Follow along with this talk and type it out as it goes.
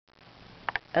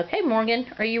Okay, Morgan,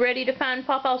 are you ready to find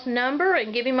Pawpaw's number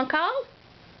and give him a call?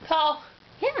 Call.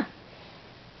 Yeah.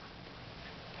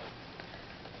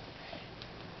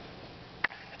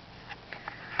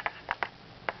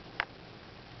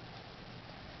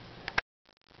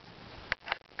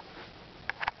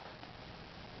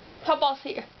 Pawpaw's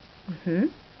here.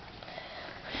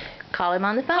 Call him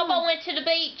on the phone. Pawpaw went to the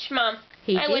beach, Mom.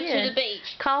 I went to the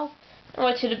beach. Call. I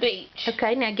went to the beach.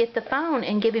 Okay, now get the phone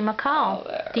and give him a call.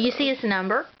 Do you see his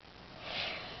number?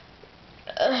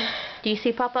 Do you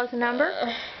see Pawpaw's number?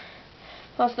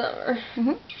 What's the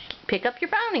number? Pick up your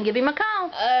phone and give him a call.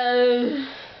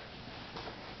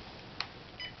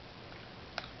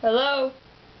 Hello?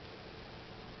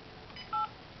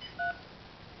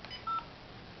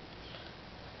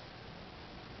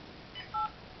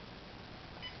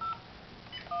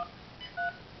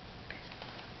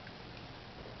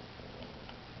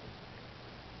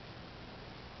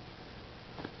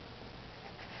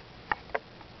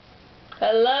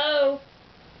 Hello?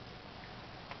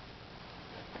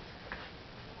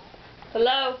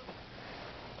 Hello?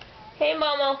 Hey,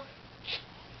 Momo.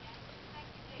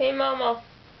 Hey, Momo.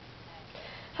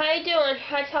 How you doing?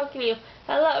 Hi, talking to you.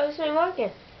 Hello, it's me,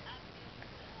 Morgan.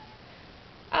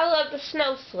 I love the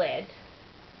snow sled.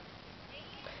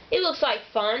 It looks like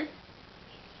fun.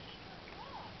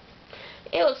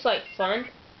 It looks like fun.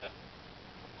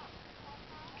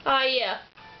 Oh, yeah.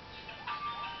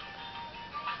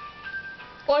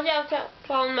 Watch out,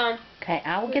 phone, Mom. Okay,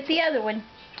 I will get the other one.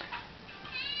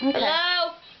 Okay.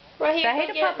 Hello? Right here. Say hey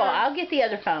to Pawpaw. I'll get the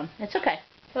other phone. It's okay.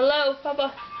 Hello,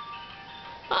 Papa.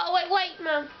 Oh, wait,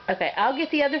 Mom. Okay, I'll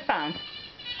get the other phone.